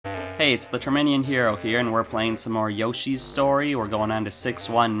Hey, it's the Terminian Hero here, and we're playing some more Yoshi's Story. We're going on to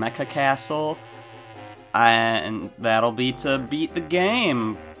 6-1 Mecha Castle, and that'll be to beat the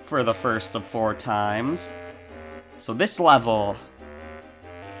game for the first of 4 times. So this level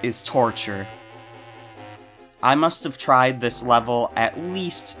is torture. I must have tried this level at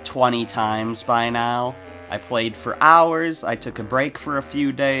least 20 times by now. I played for hours, I took a break for a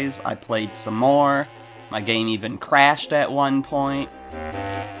few days, I played some more. My game even crashed at one point.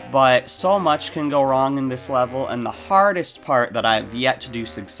 But so much can go wrong in this level, and the hardest part that I've yet to do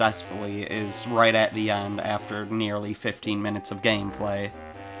successfully is right at the end, after nearly 15 minutes of gameplay.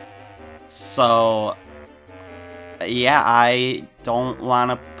 So, yeah, I don't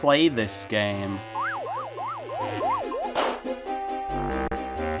want to play this game.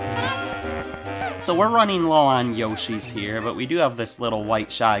 So we're running low on Yoshis here, but we do have this little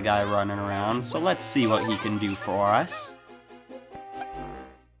white shy guy running around, so let's see what he can do for us.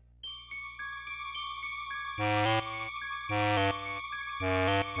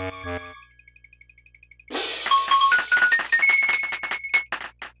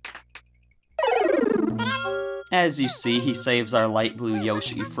 As you see, he saves our light blue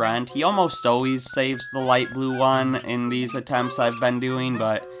Yoshi friend. He almost always saves the light blue one in these attempts I've been doing,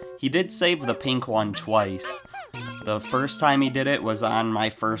 but he did save the pink one twice. The first time he did it was on my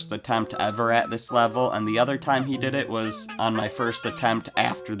first attempt ever at this level, and the other time he did it was on my first attempt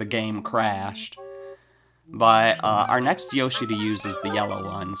after the game crashed. But our next Yoshi to use is the yellow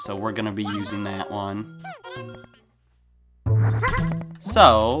one, so we're gonna be using that one.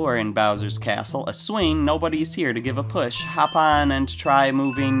 So, we're in Bowser's Castle. A swing, nobody's here to give a push. Hop on and try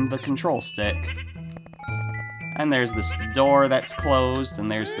moving the control stick. And there's this door that's closed, and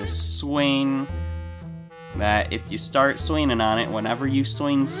there's this swing that if you start swinging on it, whenever you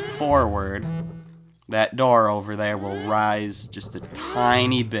swing forward, that door over there will rise just a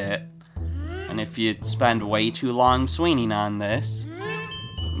tiny bit. And if you spend way too long swinging on this,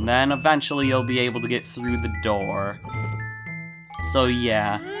 then eventually you'll be able to get through the door. So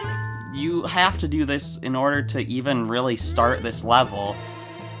yeah, you have to do this in order to even really start this level.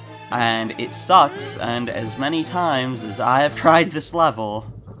 And it sucks, and as many times as I have tried this level,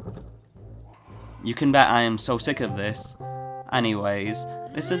 you can bet I am so sick of this. Anyways,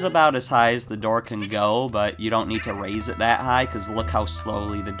 this is about as high as the door can go, but you don't need to raise it that high, because look how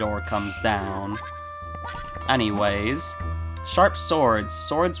slowly the door comes down. Anyways, sharp swords.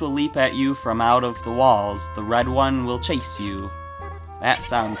 Swords will leap at you from out of the walls. The red one will chase you. That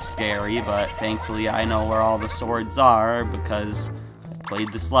sounds scary, but thankfully I know where all the swords are, because I've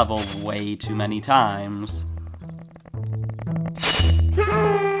played this level way too many times.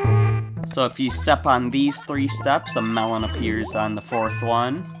 So if you step on these 3 steps, a melon appears on the 4th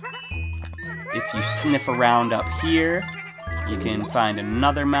one. If you sniff around up here, you can find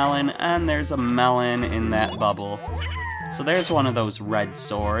another melon, and there's a melon in that bubble. So there's one of those red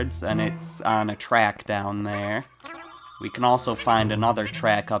swords, and it's on a track down there. We can also find another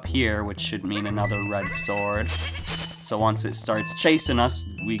track up here, which should mean another red sword. So once it starts chasing us,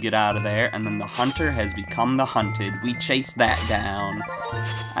 we get out of there, and then the hunter has become the hunted. We chase that down,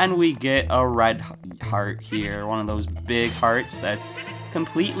 and we get a red heart here, one of those big hearts that's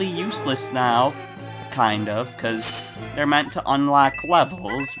completely useless now, kind of, because they're meant to unlock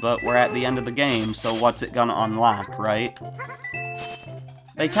levels, but we're at the end of the game, so what's it gonna unlock, right?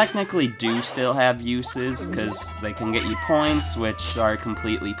 They technically do still have uses, because they can get you points, which are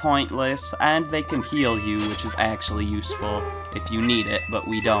completely pointless, and they can heal you, which is actually useful if you need it, but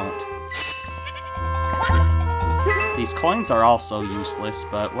we don't. These coins are also useless,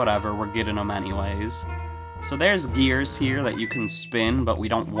 but whatever, we're getting them anyways. So there's gears here that you can spin, but we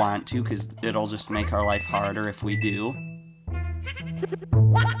don't want to, because it'll just make our life harder if we do.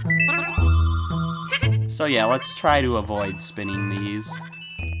 So yeah, let's try to avoid spinning these.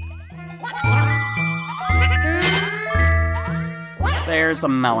 There's a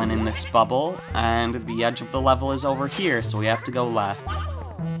melon in this bubble, and the edge of the level is over here, so we have to go left.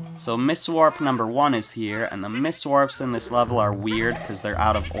 So Miss Warp number 1 is here, and the Miss Warps in this level are weird because they're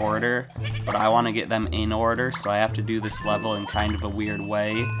out of order, but I want to get them in order, so I have to do this level in kind of a weird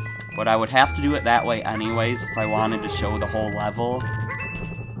way. But I would have to do it that way anyways if I wanted to show the whole level.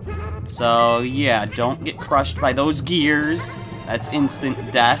 So yeah, don't get crushed by those gears. That's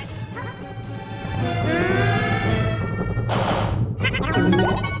instant death.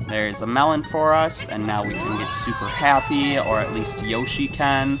 There's a melon for us, and now we can get super happy, or at least Yoshi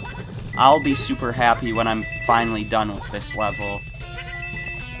can. I'll be super happy when I'm finally done with this level.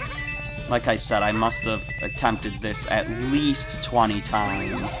 Like I said, I must have attempted this at least 20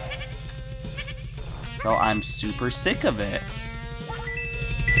 times. So I'm super sick of it.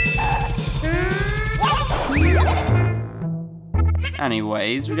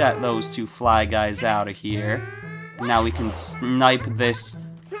 Anyways, we got those two fly guys out of here. Now we can snipe this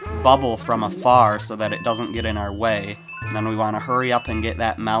bubble from afar so that it doesn't get in our way. And then we want to hurry up and get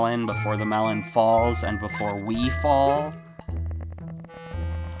that melon before the melon falls and before we fall.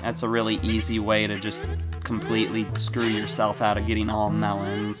 That's a really easy way to just completely screw yourself out of getting all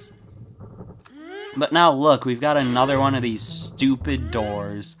melons. But now look, we've got another one of these stupid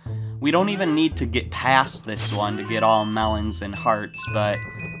doors. We don't even need to get past this one to get all melons and hearts, but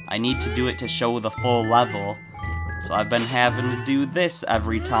I need to do it to show the full level. So I've been having to do this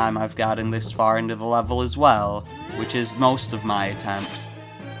every time I've gotten this far into the level as well, which is most of my attempts.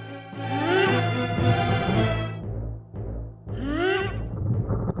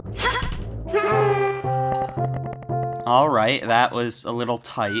 Alright, that was a little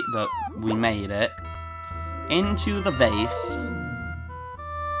tight, but we made it. Into the vase.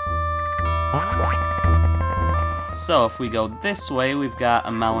 So if we go this way, we've got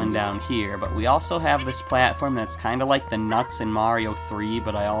a melon down here, but we also have this platform that's kind of like the nuts in Mario 3,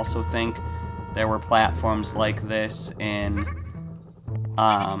 but I also think there were platforms like this in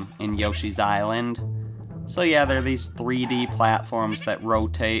Yoshi's Island. So yeah, there are these 3D platforms that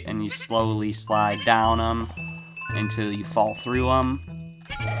rotate and you slowly slide down them until you fall through them.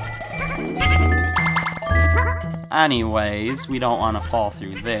 Anyways, we don't want to fall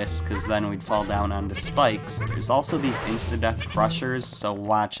through this, because then we'd fall down onto spikes. There's also these insta-death crushers, so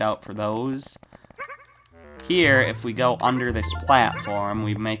watch out for those. Here, if we go under this platform,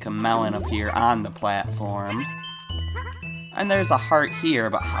 we make a melon appear on the platform. And there's a heart here,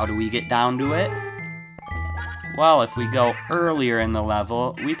 but how do we get down to it? Well, if we go earlier in the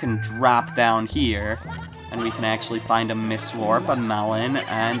level, we can drop down here, and we can actually find a Miss Warp, a melon,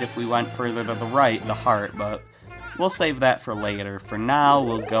 and if we went further to the right, the heart, but we'll save that for later. For now,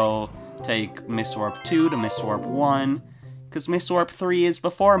 we'll go take Miss Warp 2 to Miss Warp 1, because Miss Warp 3 is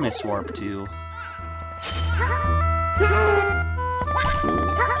before Miss Warp 2.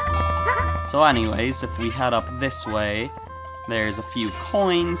 So anyways, if we head up this way, there's a few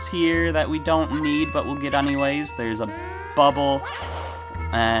coins here that we don't need, but we'll get anyways. There's a bubble,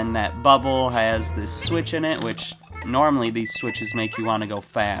 and that bubble has this switch in it, which normally these switches make you want to go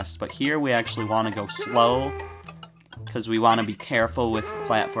fast, but here we actually want to go slow, because we want to be careful with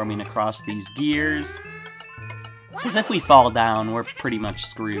platforming across these gears, because if we fall down, we're pretty much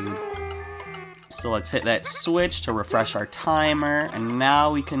screwed. So let's hit that switch to refresh our timer, and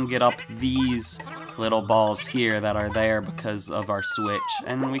now we can get up these little balls here that are there because of our switch,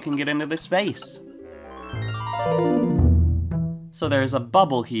 and we can get into this vase. So there's a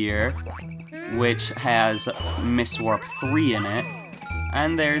bubble here, which has Miss Warp 3 in it,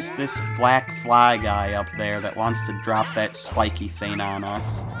 and there's this black fly guy up there that wants to drop that spiky thing on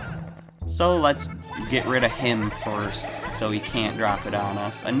us. So let's get rid of him first, so he can't drop it on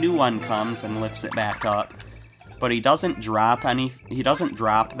us. A new one comes and lifts it back up, but he doesn't drop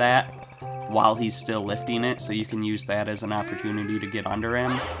that while he's still lifting it, so you can use that as an opportunity to get under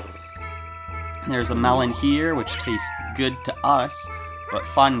him. There's a melon here, which tastes good to us, but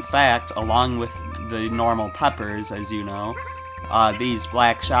fun fact, along with the normal peppers, as you know, these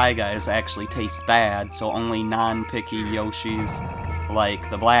black shy guys actually taste bad, so only non-picky Yoshis like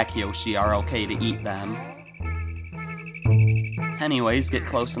the black Yoshi are okay to eat them. Anyways, get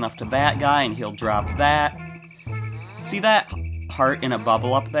close enough to that guy and he'll drop that. See that heart in a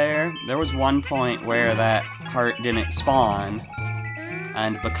bubble up there? There was one point where that heart didn't spawn,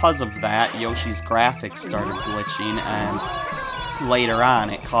 and because of that, Yoshi's graphics started glitching, and later on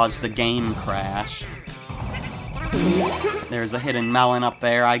it caused a game crash. There's a hidden melon up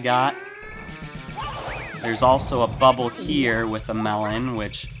there I got. There's also a bubble here with a melon,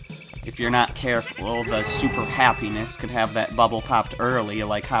 which, if you're not careful, the super happiness could have that bubble popped early,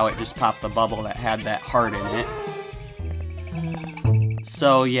 like how it just popped the bubble that had that heart in it.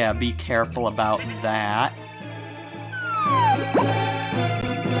 So yeah, be careful about that.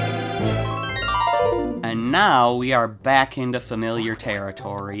 And now we are back into familiar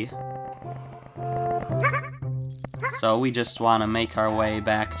territory. So we just want to make our way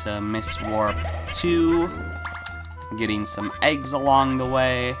back to Miss Warp 2, getting some eggs along the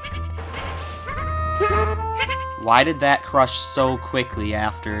way. Why did that crush so quickly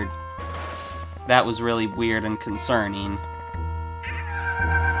after? That was really weird and concerning.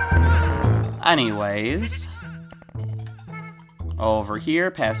 Anyways, over here,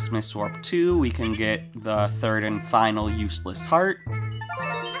 past Miss Warp 2, we can get the third and final useless heart.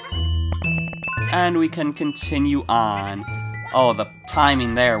 And we can continue on. Oh, the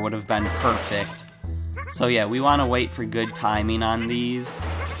timing there would have been perfect. So yeah, we want to wait for good timing on these,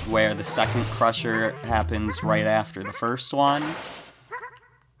 where the second crusher happens right after the first one.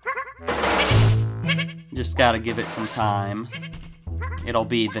 Just gotta give it some time. It'll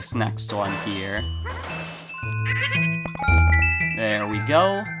be this next one here. There we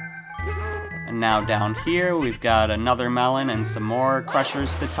go. And now down here, we've got another melon and some more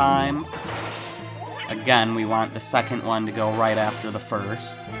crushers to time. Again, we want the second one to go right after the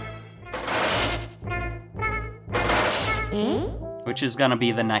first. Which is gonna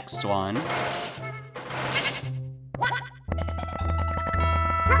be the next one.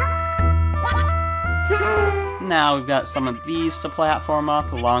 Now we've got some of these to platform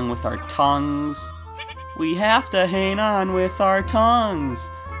up along with our tongues. We have to hang on with our tongues.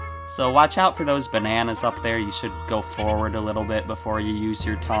 So watch out for those bananas up there. You should go forward a little bit before you use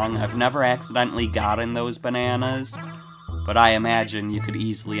your tongue. I've never accidentally gotten those bananas, but I imagine you could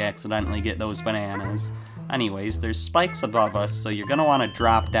easily accidentally get those bananas. Anyways, there's spikes above us, so you're gonna want to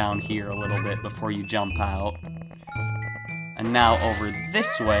drop down here a little bit before you jump out. And now over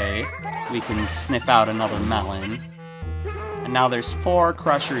this way, we can sniff out another melon. And now there's 4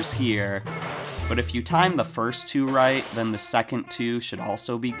 crushers here. But if you time the first 2 right, then the second 2 should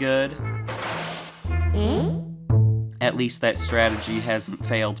also be good. At least that strategy hasn't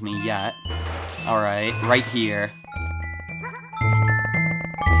failed me yet. Alright, right here.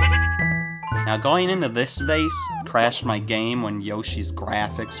 Now going into this vase crashed my game when Yoshi's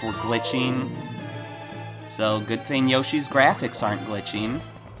graphics were glitching. So good thing Yoshi's graphics aren't glitching.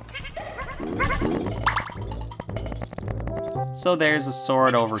 So there's a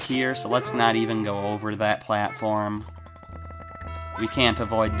sword over here, so let's not even go over that platform. We can't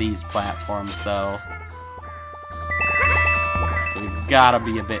avoid these platforms, though. So we've gotta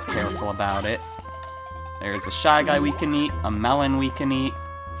be a bit careful about it. There's a Shy Guy we can eat, a melon we can eat.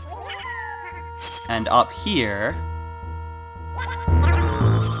 And up here,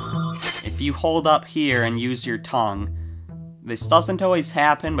 if you hold up here and use your tongue, this doesn't always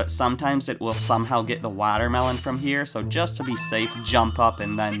happen, but sometimes it will somehow get the watermelon from here, so just to be safe, jump up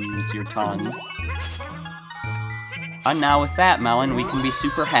and then use your tongue. And now with that melon, we can be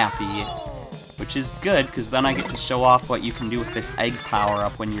super happy. Which is good, because then I get to show off what you can do with this egg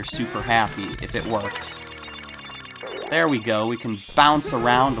power-up when you're super happy, if it works. There we go, we can bounce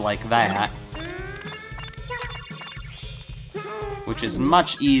around like that. Which is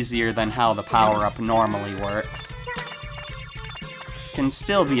much easier than how the power-up normally works. Can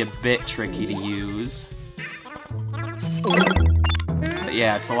still be a bit tricky to use. But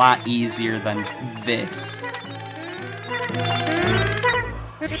yeah, it's a lot easier than this.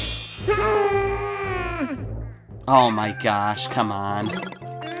 Oh my gosh, come on.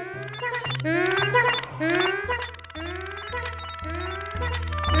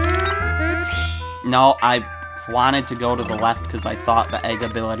 No, I wanted to go to the left because I thought the egg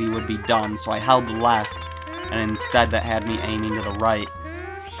ability would be done, so I held the left. And instead that had me aiming to the right,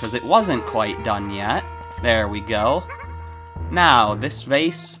 because it wasn't quite done yet. There we go. Now, this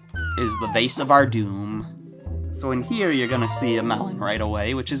vase is the vase of our doom. So in here you're gonna see a melon right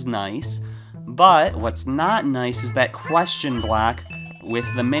away, which is nice. But what's not nice is that question block with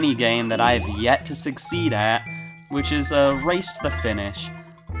the minigame that I have yet to succeed at, which is a race to the finish.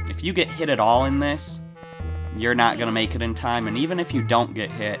 If you get hit at all in this, you're not gonna make it in time, and even if you don't get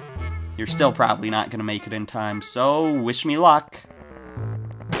hit, you're still probably not going to make it in time, so wish me luck.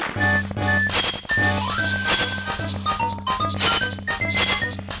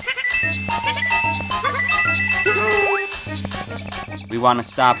 We want to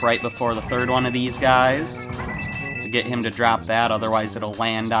stop right before the third one of these guys to get him to drop that, otherwise it'll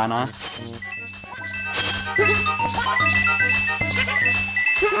land on us.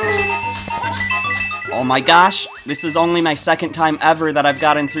 Oh my gosh, this is only my second time ever that I've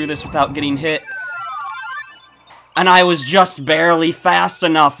gotten through this without getting hit. And I was just barely fast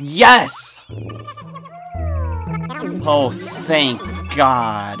enough. Yes! Oh, thank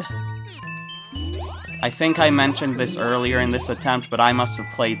God. I think I mentioned this earlier in this attempt, but I must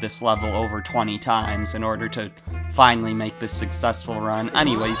have played this level over 20 times in order to finally make this successful run.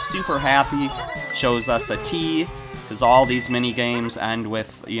 Anyways, super happy. Shows us a T. Because all these mini-games end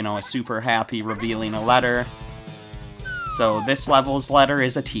with, you know, a super happy revealing a letter. So this level's letter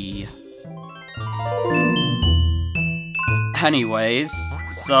is a T. Anyways,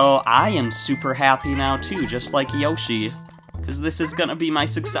 so I am super happy now too, just like Yoshi. Because this is gonna be my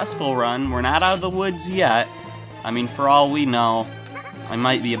successful run. We're not out of the woods yet. I mean, for all we know, I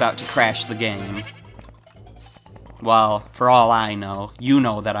might be about to crash the game. Well, for all I know, you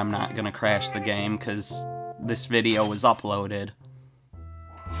know that I'm not gonna crash the game, because this video was uploaded.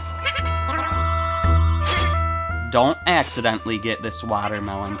 Don't accidentally get this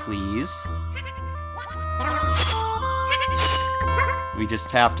watermelon, please. We just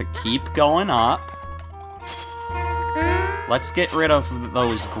have to keep going up. Let's get rid of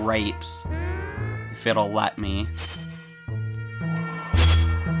those grapes. If it'll let me.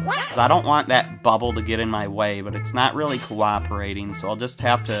 Because I don't want that bubble to get in my way, but it's not really cooperating, so I'll just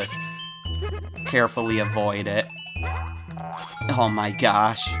have to carefully avoid it. Oh my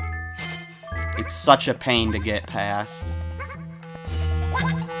gosh. It's such a pain to get past.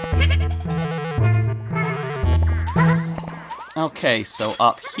 Okay, so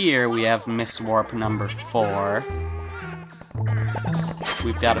up here we have Miss Warp number 4.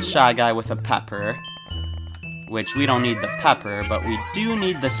 We've got a Shy Guy with a pepper, which we don't need the pepper, but we do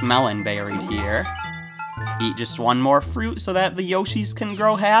need this melon berry here. Eat just one more fruit so that the Yoshis can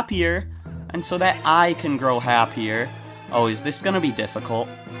grow happier, and so that I can grow happier. Oh, is this gonna be difficult?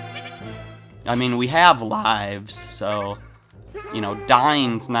 I mean, we have lives, so, you know,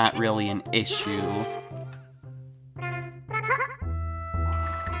 dying's not really an issue.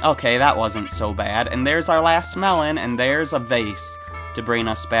 Okay, that wasn't so bad. And there's our last melon, and there's a vase to bring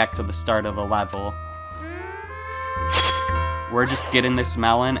us back to the start of the level. We're just getting this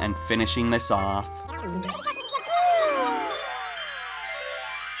melon and finishing this off.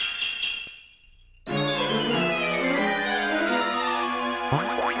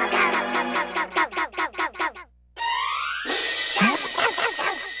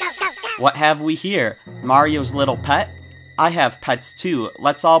 What have we here? Mario's little pet? I have pets too.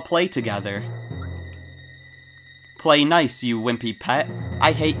 Let's all play together. Play nice, you wimpy pet.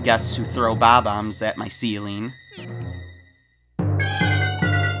 I hate guests who throw bob-ombs at my ceiling.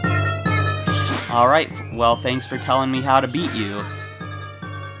 Alright, well, thanks for telling me how to beat you.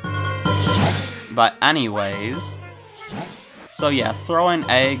 But anyways... So yeah, throwing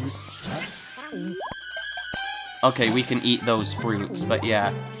eggs... Okay, we can eat those fruits, but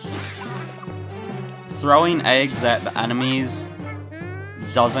yeah. Throwing eggs at the enemies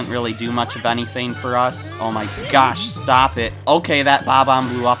doesn't really do much of anything for us. Oh my gosh, stop it. Okay, that bob-omb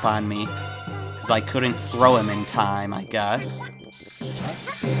blew up on me. Because I couldn't throw him in time, I guess.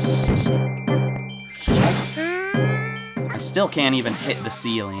 I still can't even hit the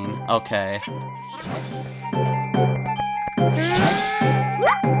ceiling. Okay.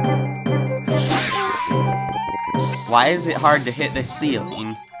 Why is it hard to hit this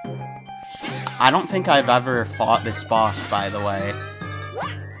ceiling? I don't think I've ever fought this boss, by the way.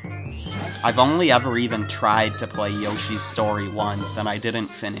 I've only ever even tried to play Yoshi's Story once, and I didn't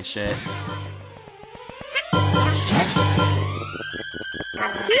finish it.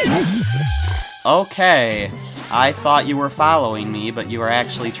 Okay, I thought you were following me, but you were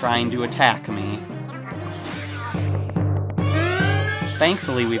actually trying to attack me.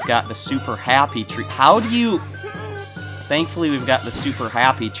 Thankfully, we've got the super happy tree. How do you... Thankfully, we've got the super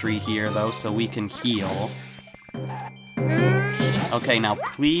happy tree here, though, so we can heal. Okay, now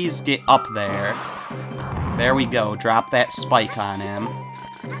please get up there. There we go. Drop that spike on him.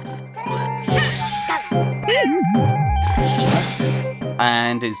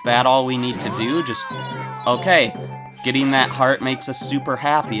 And is that all we need to do? Just... Okay. Getting that heart makes us super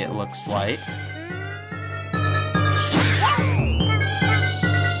happy, it looks like.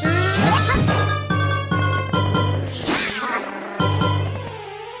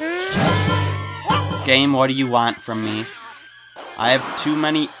 Game, what do you want from me? I have too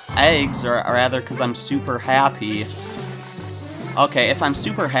many eggs, or rather, because I'm super happy. Okay, if I'm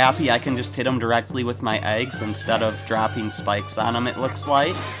super happy, I can just hit them directly with my eggs instead of dropping spikes on them, it looks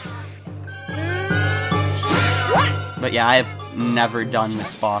like. But yeah, I've never done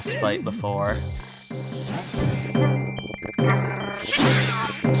this boss fight before.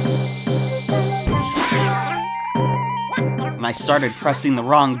 And I started pressing the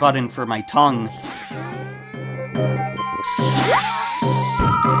wrong button for my tongue.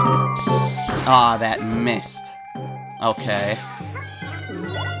 Ah, that missed. Okay.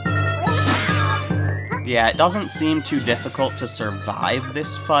 Yeah, it doesn't seem too difficult to survive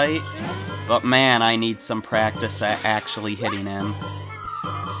this fight, but man, I need some practice at actually hitting him.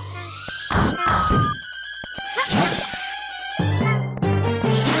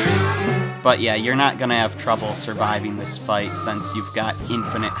 But yeah, you're not gonna have trouble surviving this fight since you've got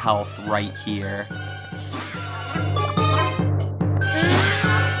infinite health right here.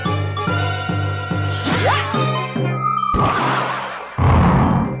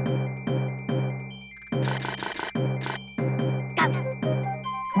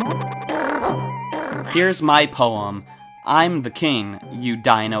 Here's my poem. I'm the king, you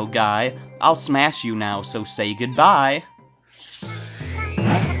dino guy. I'll smash you now, so say goodbye.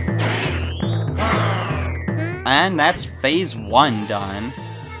 And that's phase 1 done.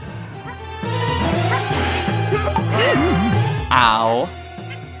 Ow.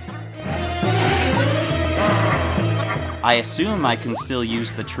 I assume I can still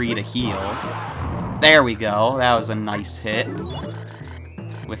use the tree to heal. There we go. That was a nice hit.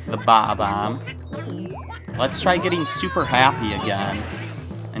 With the Bob-omb. Let's try getting super happy again.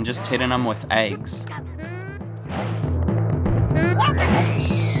 And just hitting them with eggs.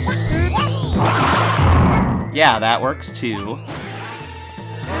 Yeah, that works too.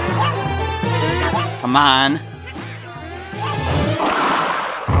 Come on.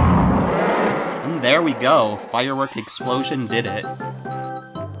 And there we go. Firework explosion did it.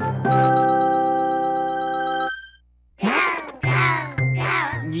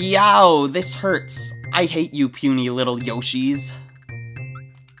 Yow, this hurts. I hate you, puny little Yoshis.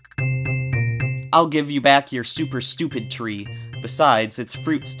 I'll give you back your super stupid tree. Besides, its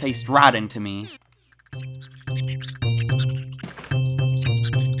fruits taste rotten to me.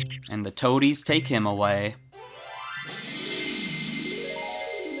 And the toadies take him away.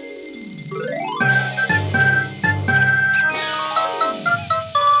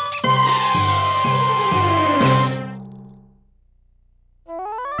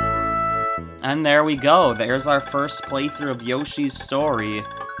 And there we go. There's our first playthrough of Yoshi's Story.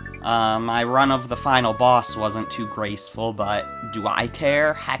 My run of the final boss wasn't too graceful, but do I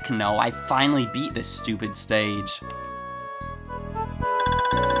care? Heck no, I finally beat this stupid stage.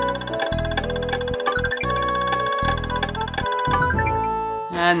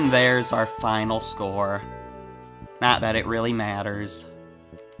 And there's our final score. Not that it really matters.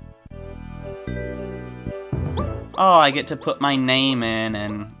 Oh, I get to put my name in,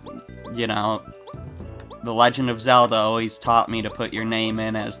 and, you know, The Legend of Zelda always taught me to put your name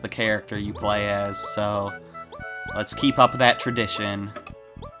in as the character you play as, so let's keep up that tradition.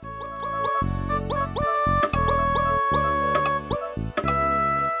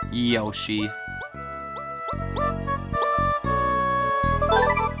 Yoshi.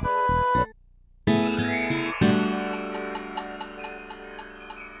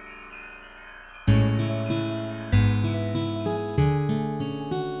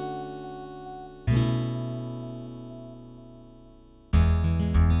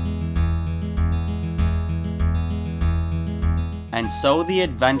 And so the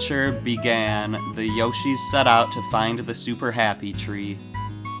adventure began. The Yoshis set out to find the Super Happy Tree.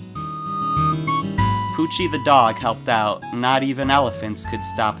 Poochie the dog helped out. Not even elephants could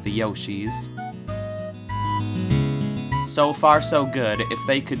stop the Yoshis. So far so good. If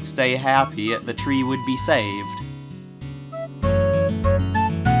they could stay happy, the tree would be saved.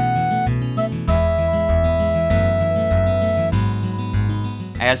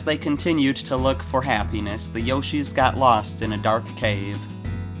 As they continued to look for happiness, the Yoshis got lost in a dark cave.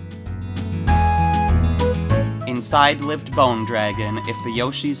 Inside lived Bone Dragon. If the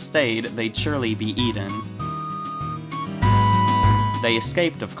Yoshis stayed, they'd surely be eaten. They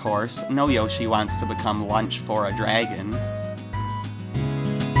escaped, of course. No Yoshi wants to become lunch for a dragon.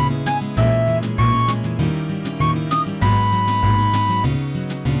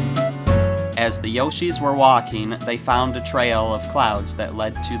 As the Yoshis were walking, they found a trail of clouds that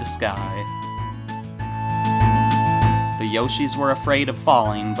led to the sky. The Yoshis were afraid of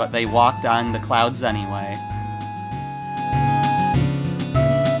falling, but they walked on the clouds anyway.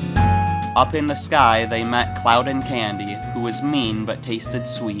 Up in the sky, they met Cloud and Candy, who was mean but tasted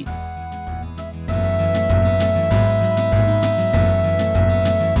sweet.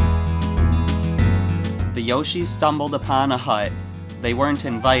 The Yoshis stumbled upon a hut. They weren't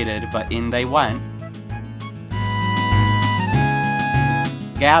invited, but in they went.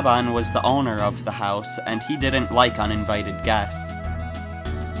 Gabon was the owner of the house, and he didn't like uninvited guests.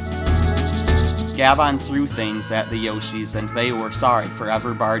 Gabon threw things at the Yoshis, and they were sorry for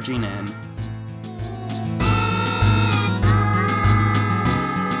ever barging in.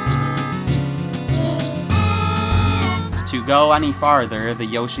 To go any farther, the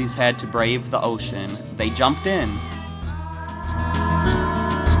Yoshis had to brave the ocean. They jumped in.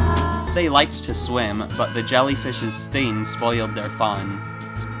 They liked to swim, but the jellyfish's sting spoiled their fun.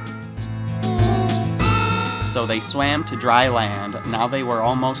 So they swam to dry land. Now they were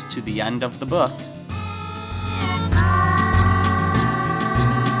almost to the end of the book.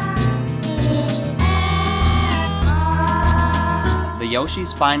 The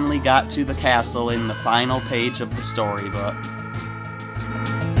Yoshis finally got to the castle in the final page of the storybook.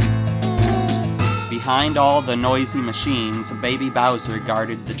 Behind all the noisy machines, baby Bowser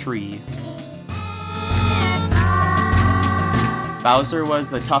guarded the tree. Bowser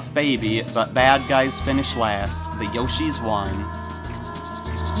was a tough baby, but bad guys finished last. The Yoshis won.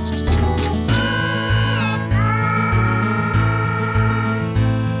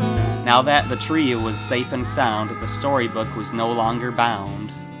 Now that the tree was safe and sound, the storybook was no longer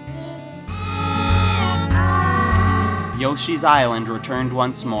bound. Yoshi's Island returned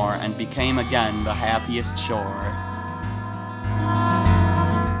once more and became again the happiest shore.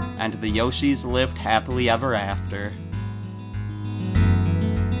 And the Yoshis lived happily ever after.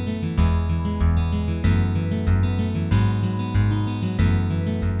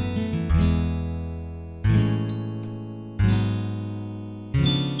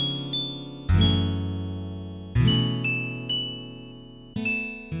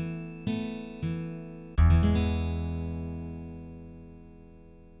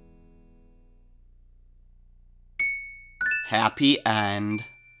 Happy end.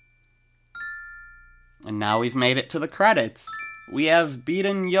 And now we've made it to the credits. We have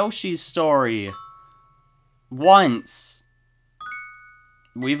beaten Yoshi's story. Once.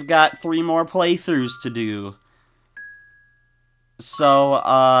 We've got 3 more playthroughs to do. So,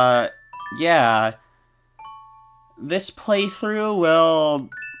 yeah. This playthrough will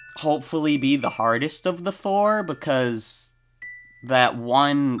hopefully be the hardest of the 4, because that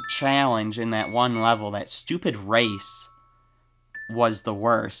one challenge in that one level, that stupid race, was the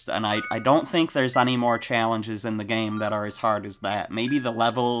worst, and I don't think there's any more challenges in the game that are as hard as that. Maybe the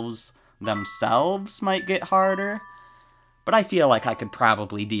levels themselves might get harder, but I feel like I could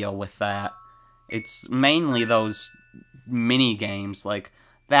probably deal with that. It's mainly those mini-games, like,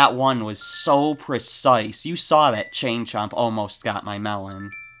 that one was so precise. You saw that chain chomp almost got my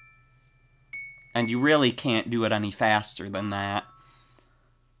melon. And you really can't do it any faster than that.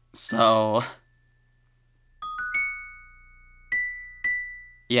 So...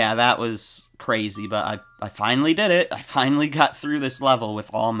 yeah, that was crazy, but I finally did it. I finally got through this level with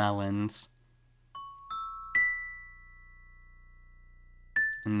all melons.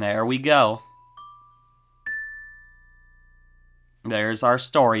 And there we go. There's our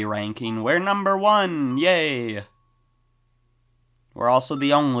story ranking. We're number 1! Yay! We're also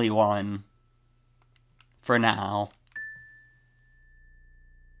the only one. For now.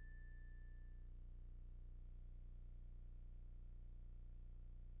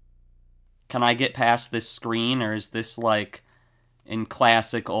 Can I get past this screen, or is this like in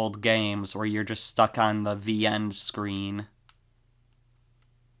classic old games where you're just stuck on the end screen?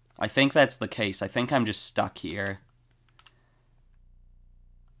 I think that's the case. I think I'm just stuck here.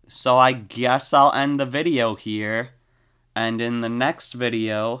 So I guess I'll end the video here, and in the next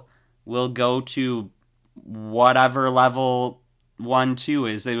video, we'll go to whatever level 1-2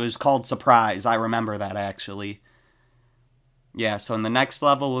 is. It was called Surprise. I remember that, actually. Yeah, so in the next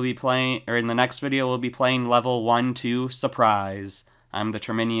level we'll be playing, or in the next video we'll be playing level 1-2 Surprise. I'm the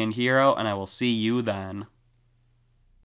Terminian Hero, and I will see you then.